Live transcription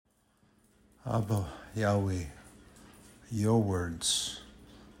Abba, Yahweh, your words,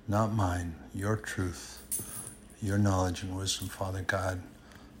 not mine, your truth, your knowledge and wisdom, Father God,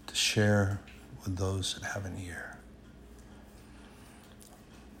 to share with those that have an ear.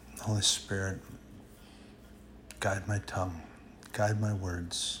 Holy Spirit, guide my tongue, guide my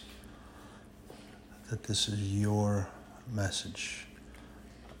words, that this is your message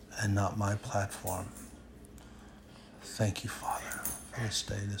and not my platform. Thank you, Father, for this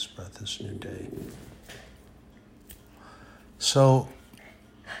day, this breath, this new day. So,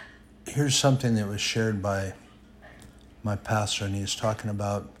 here's something that was shared by my pastor, and he was talking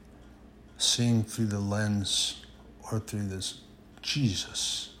about seeing through the lens or through this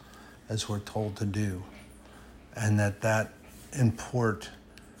Jesus, as we're told to do, and that import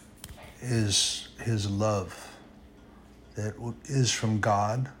is his love that is from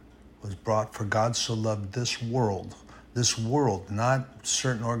God, was brought. For God so loved this world, not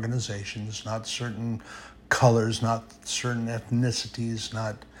certain organizations, not certain colors, not certain ethnicities,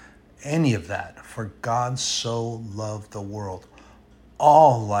 not any of that. For God so loved the world.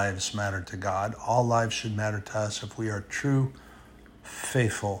 All lives matter to God. All lives should matter to us if we are true,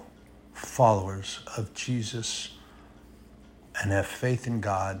 faithful followers of Jesus and have faith in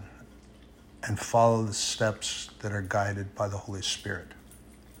God and follow the steps that are guided by the Holy Spirit.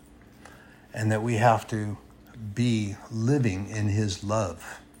 And that we have to be living in his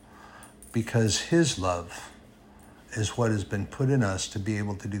love, because his love is what has been put in us to be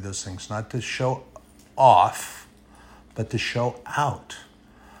able to do those things, not to show off, but to show out.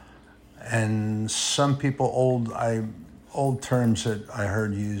 And some people, old terms that I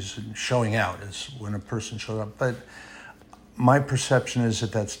heard used, showing out is when a person shows up. But my perception is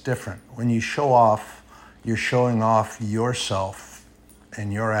that that's different. When you show off, you're showing off yourself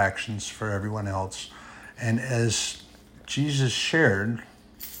and your actions for everyone else. And as Jesus shared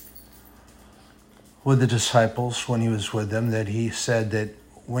with the disciples when he was with them, that he said that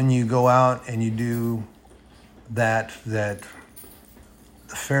when you go out and you do that the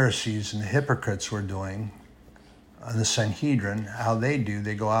Pharisees and the hypocrites were doing, the Sanhedrin, how they do,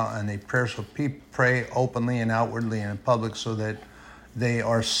 they go out and they pray openly and outwardly and in public so that they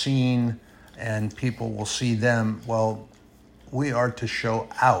are seen and people will see them. Well, we are to show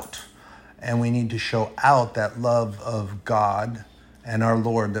out, and we need to show out that love of God and our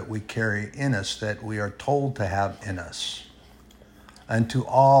Lord that we carry in us, that we are told to have in us, and to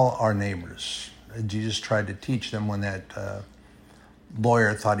all our neighbors. Jesus tried to teach them when that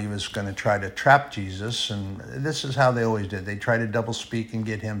lawyer thought he was going to try to trap Jesus, and this is how they always did. They tried to double speak and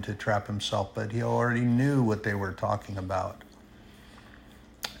get him to trap himself, but he already knew what they were talking about.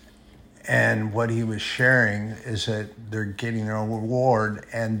 And what he was sharing is that they're getting their own reward,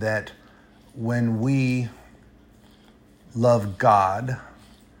 and that when we love God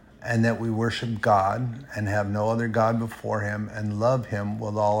and that we worship God and have no other God before him and love him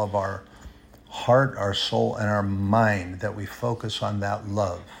with all of our heart, our soul, and our mind, that we focus on that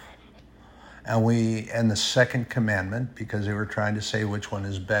love. And the second commandment, because they were trying to say which one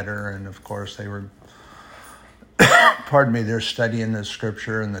is better, and of course they were they're studying the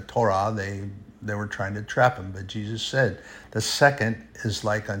scripture and the Torah, they were trying to trap him. But Jesus said the second is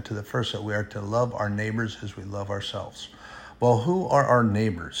like unto the first, that we are to love our neighbors as we love ourselves. Well, who are our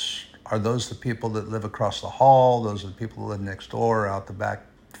neighbors? Are those the people that live across the hall? Those are the people that live next door, out the back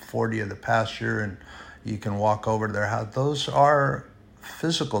 40 of the pasture, and you can walk over to their house? Those are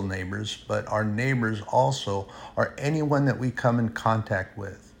physical neighbors, but our neighbors also are anyone that we come in contact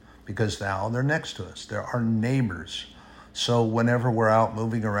with, because now they're next to us. They're our neighbors. So whenever we're out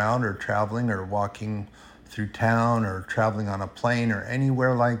moving around or traveling or walking through town or traveling on a plane or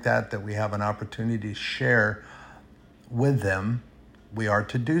anywhere like that we have an opportunity to share with them, we are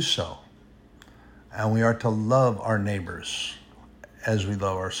to do so. And we are to love our neighbors as we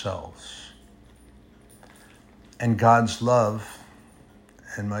love ourselves. And God's love,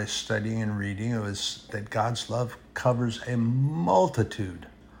 in my studying and reading, it was that God's love covers a multitude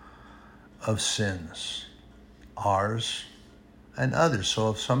of sins, ours and others. So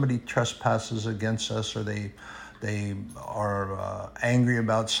if somebody trespasses against us, or they are angry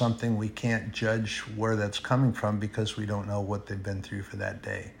about something, we can't judge where that's coming from, because we don't know what they've been through for that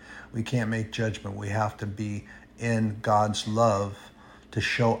day. We can't make judgment. We have to be in God's love to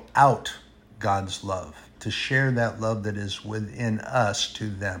show out God's love, to share that love that is within us to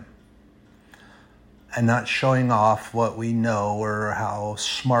them, and not showing off what we know or how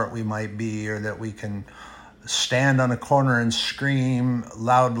smart we might be, or that we can stand on a corner and scream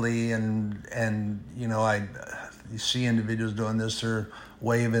loudly and you see individuals doing this, they're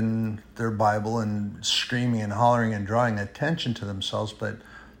waving their Bible and screaming and hollering and drawing attention to themselves, but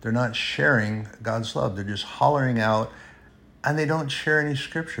They're not sharing God's love. They're just hollering out, and they don't share any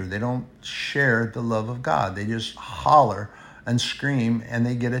scripture. They don't share the love of God. They just holler and scream, and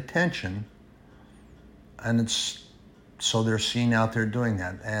they get attention. And so they're seen out there doing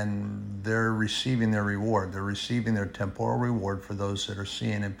that, and they're receiving their reward. They're receiving their temporal reward for those that are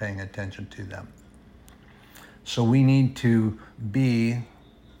seeing and paying attention to them. So we need to be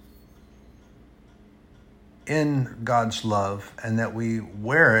in God's love, and that we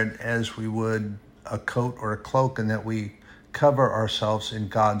wear it as we would a coat or a cloak, and that we cover ourselves in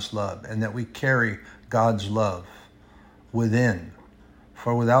God's love, and that we carry God's love within.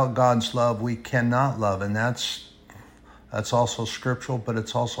 For without God's love, we cannot love. And that's also scriptural, but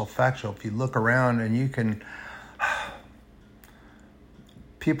it's also factual. If you look around, and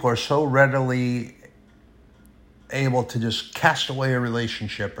people are so readily able to just cast away a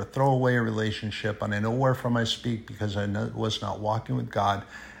relationship or throw away a relationship. And I know wherefrom I speak, because I was not walking with God,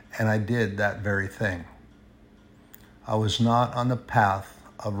 and I did that very thing. I was not on the path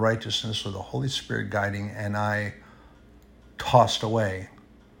of righteousness with the Holy Spirit guiding, and I tossed away.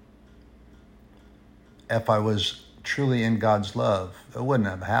 If I was truly in God's love, it wouldn't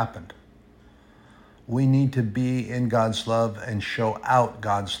have happened. We need to be in God's love and show out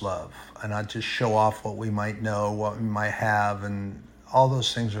God's love, and not just show off what we might know, what we might have, and all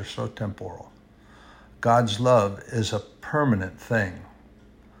those things are so temporal. God's love is a permanent thing.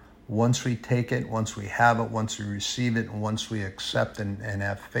 Once we take it, once we have it, once we receive it, and once we accept and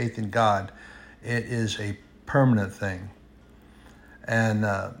have faith in God, it is a permanent thing. And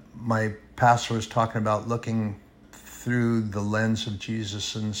my pastor was talking about looking through the lens of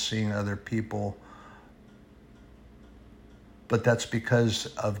Jesus and seeing other people. But that's because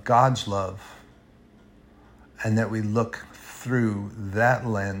of God's love, and that we look through that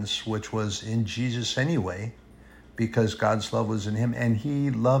lens, which was in Jesus anyway, because God's love was in him, and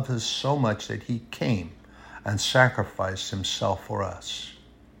he loved us so much that he came and sacrificed himself for us.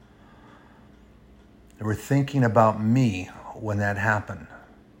 And we're thinking about me when that happened.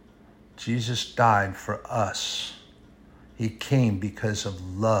 Jesus died for us. He came because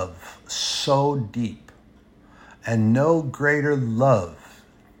of love so deep, and no greater love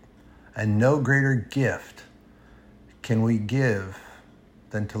and no greater gift can we give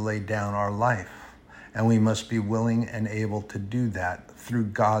than to lay down our life. And we must be willing and able to do that through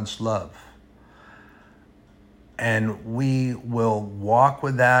God's love. And we will walk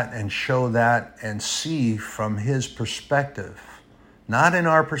with that and show that and see from his perspective, not in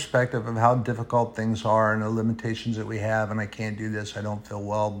our perspective of how difficult things are and the limitations that we have, and I can't do this, I don't feel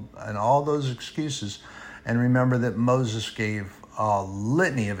well, and all those excuses. And remember that Moses gave a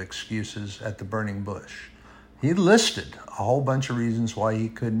litany of excuses at the burning bush. He listed a whole bunch of reasons why he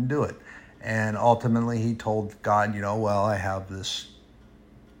couldn't do it. And ultimately he told God, I have this,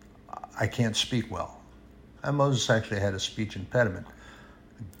 I can't speak well. And Moses actually had a speech impediment.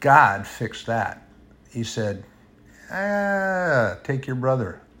 God fixed that. He said, take your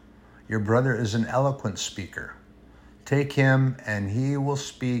brother. Your brother is an eloquent speaker. Take him and he will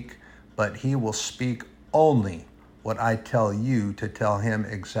speak, but he will speak only what I tell you to tell him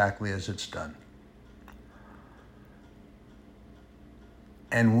exactly as it's done.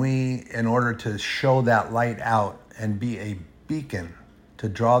 And we, in order to show that light out and be a beacon to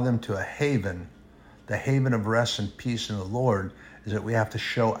draw them to a haven, the haven of rest and peace in the Lord, is that we have to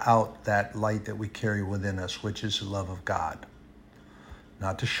show out that light that we carry within us, which is the love of God.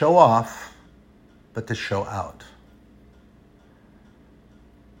 Not to show off, but to show out.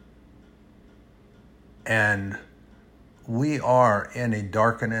 And we are in a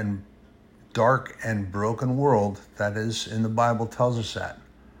dark and broken world. That is, in the Bible tells us that.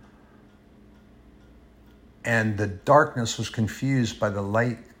 And the darkness was confused by the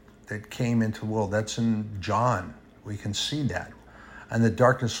light that came into the world. That's in John. We can see that. And the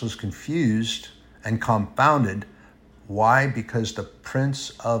darkness was confused and confounded. Why? Because the prince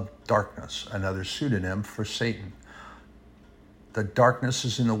of darkness, another pseudonym for Satan. The darkness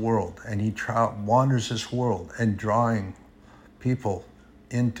is in the world, and he wanders this world and drawing people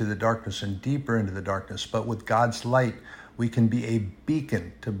into the darkness and deeper into the darkness. But with God's light, we can be a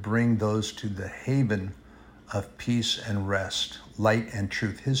beacon to bring those to the haven of peace and rest, light and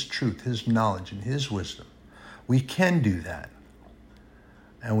truth, his knowledge, and his wisdom. We can do that.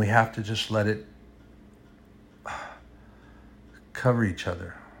 And we have to just let it cover each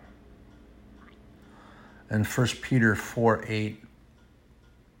other. In 1 Peter 4:8,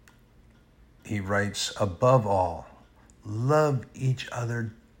 he writes, above all, love each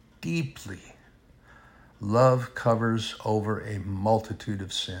other deeply. Love covers over a multitude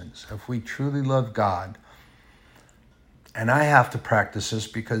of sins. If we truly love God, And I have to practice this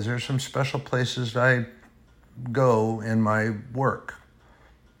because there's some special places that I go in my work.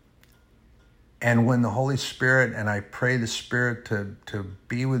 And when the Holy Spirit, and I pray the Spirit to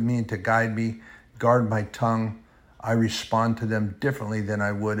be with me and to guide me, guard my tongue, I respond to them differently than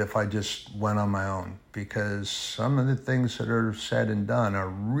I would if I just went on my own. Because some of the things that are said and done are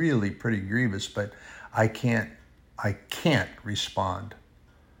really pretty grievous, but I can't respond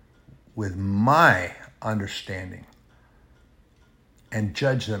with my understanding and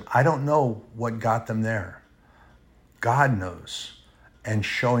judge them. I don't know what got them there. God knows. And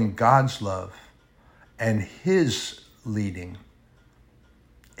showing God's love and His leading,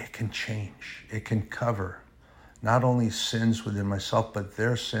 it can change. It can cover not only sins within myself, but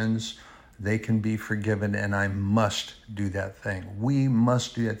their sins. They can be forgiven, and I must do that thing. We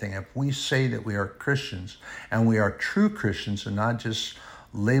must do that thing. If we say that we are Christians, and we are true Christians and not just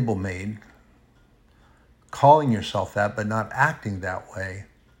label made, calling yourself that but not acting that way,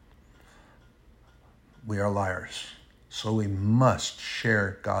 we are liars. So we must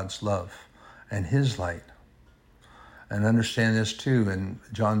share God's love and His light. And understand this too, in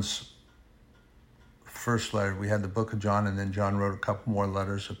John's first letter, we had the book of John, and then John wrote a couple more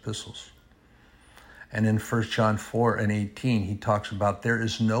letters, epistles. And in 1 John 4:18, he talks about there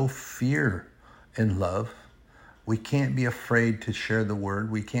is no fear in love. We can't be afraid to share the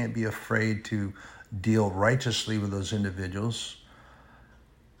word. We can't be afraid to deal righteously with those individuals.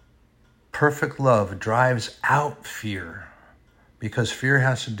 Perfect love drives out fear, because fear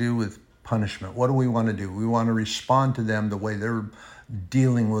has to do with punishment. What do we want to do? We want to respond to them the way they're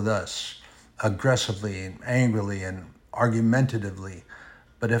dealing with us, aggressively and angrily and argumentatively.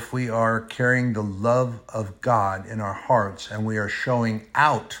 But if we are carrying the love of God in our hearts and we are showing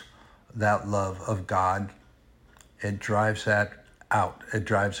out that love of God, it drives that out. It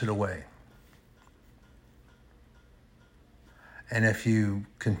drives it away. And if you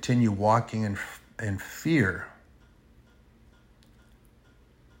continue walking in fear,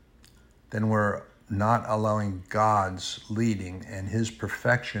 then we're not allowing God's leading and His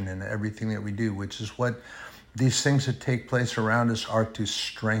perfection in everything that we do, which is what these things that take place around us are to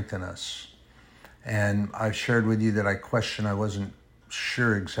strengthen us. And I've shared with you that I wasn't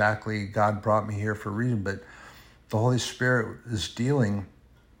sure exactly. God brought me here for a reason, but the Holy Spirit is dealing.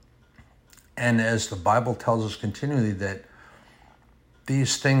 And as the Bible tells us continually, that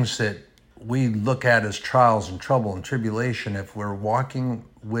these things that we look at as trials and trouble and tribulation, if we're walking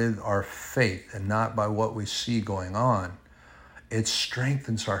with our faith and not by what we see going on, it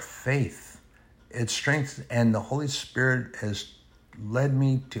strengthens our faith. It strengthens, and the Holy Spirit has led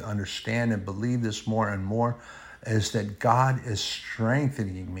me to understand and believe this more and more, is that God is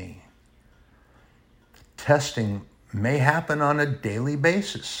strengthening me. Testing may happen on a daily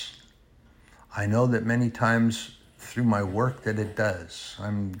basis. I know that many times through my work that it does.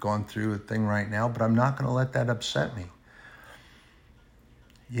 I'm going through a thing right now, but I'm not going to let that upset me.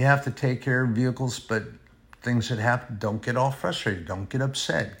 You have to take care of vehicles, but things that happen, don't get all frustrated. Don't get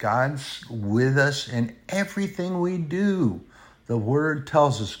upset. God's with us in everything we do. The Word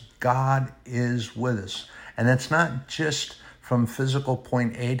tells us God is with us. And it's not just from physical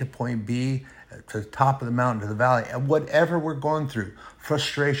point A to point B, to the top of the mountain, to the valley. Whatever we're going through,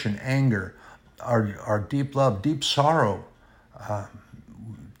 frustration, anger, our deep love, deep sorrow,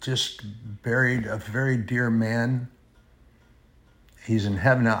 just buried a very dear man. He's in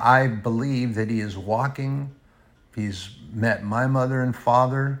heaven. Now, I believe that he is walking. He's met my mother and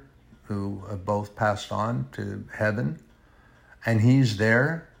father, who have both passed on to heaven. And he's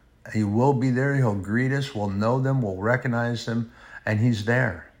there. He will be there. He'll greet us. We'll know them. We'll recognize them. And he's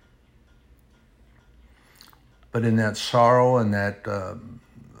there. But in that sorrow and that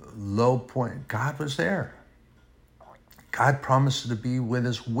low point, God was there. God promised to be with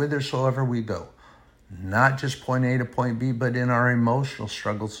us whithersoever we go. Not just point A to point B, but in our emotional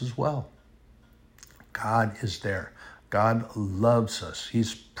struggles as well. God is there. God loves us.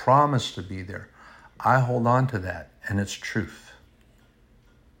 He's promised to be there. I hold on to that, and it's truth.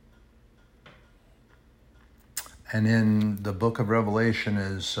 And in the book of Revelation,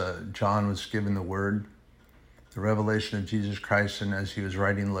 as John was given the word, the revelation of Jesus Christ, and as he was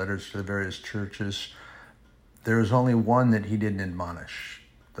writing letters to the various churches, there was only one that he didn't admonish.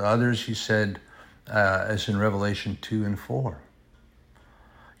 The others, he said, as in Revelation 2 and 4.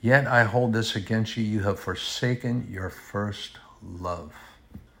 Yet I hold this against you, you have forsaken your first love.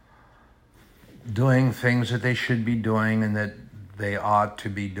 Doing things that they should be doing and that they ought to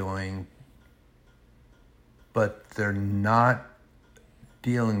be doing, but they're not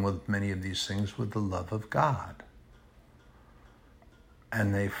dealing with many of these things with the love of God.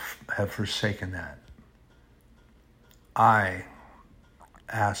 And they have forsaken that. I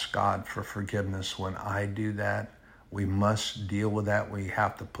ask God for forgiveness when I do that. We must deal with that. We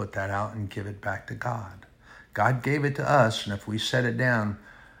have to put that out and give it back to God. God gave it to us, and if we set it down,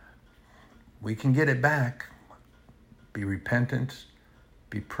 we can get it back. Be repentant,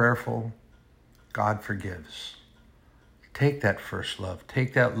 be prayerful. God forgives. Take that first love.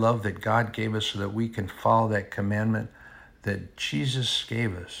 Take that love that God gave us so that we can follow that commandment that Jesus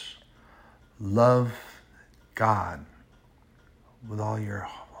gave us. Love God with all your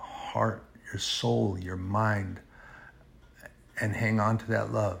heart, your soul, your mind, and hang on to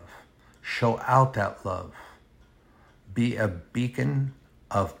that love. Show out that love. Be a beacon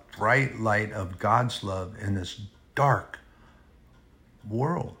of bright light of God's love in this dark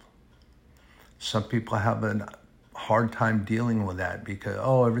world. Some people have a hard time dealing with that because,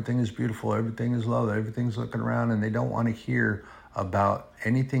 everything is beautiful, everything is love, everything's looking around, and they don't want to hear about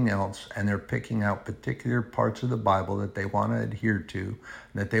anything else, and they're picking out particular parts of the Bible that they want to adhere to,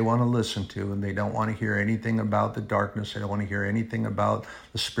 that they want to listen to, and they don't want to hear anything about the darkness. They don't want to hear anything about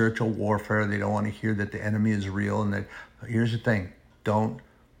the spiritual warfare. They don't want to hear that the enemy is real. And that, here's the thing, don't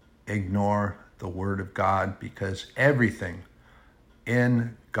ignore the Word of God, because everything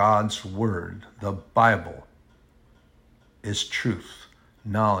in God's Word, the Bible, is truth,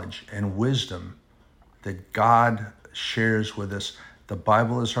 knowledge, and wisdom that God shares with us. The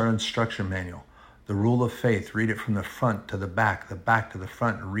Bible is our instruction manual. The rule of faith, read it from the front to the back to the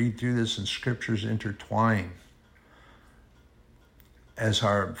front, and read through this, and scriptures intertwine. As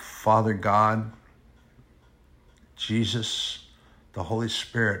our Father God, Jesus, the Holy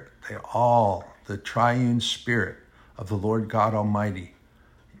Spirit, the triune Spirit of the Lord God Almighty,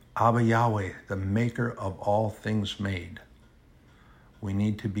 Abba Yahweh, the maker of all things made. We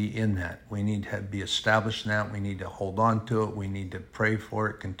need to be in that. We need to be established in that. We need to hold on to it. We need to pray for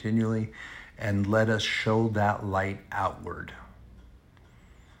it continually, and let us show that light outward.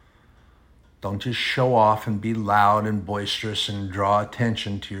 Don't just show off and be loud and boisterous and draw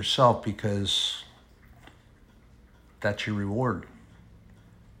attention to yourself, because that's your reward.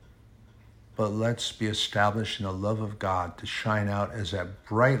 But let's be established in the love of God to shine out as that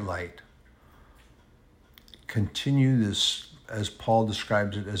bright light. Continue this, as Paul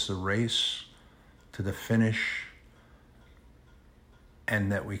describes it, as the race to the finish,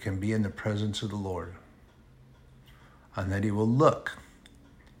 and that we can be in the presence of the Lord, and that He will look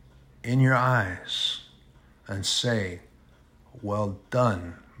in your eyes and say, "Well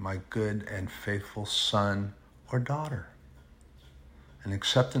done, my good and faithful son or daughter." In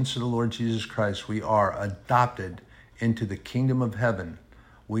acceptance of the Lord Jesus Christ, we are adopted into the kingdom of heaven.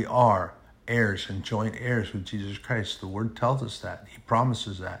 We are heirs and joint heirs with Jesus Christ. The Word tells us that. He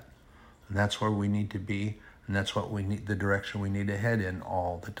promises that. And that's where we need to be, and that's what we need, the direction we need to head in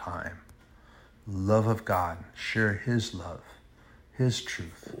all the time. Love of God. Share His love, His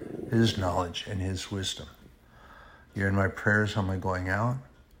truth, His knowledge, and His wisdom. You're in my prayers on my going out,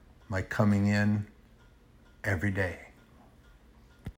 my coming in every day.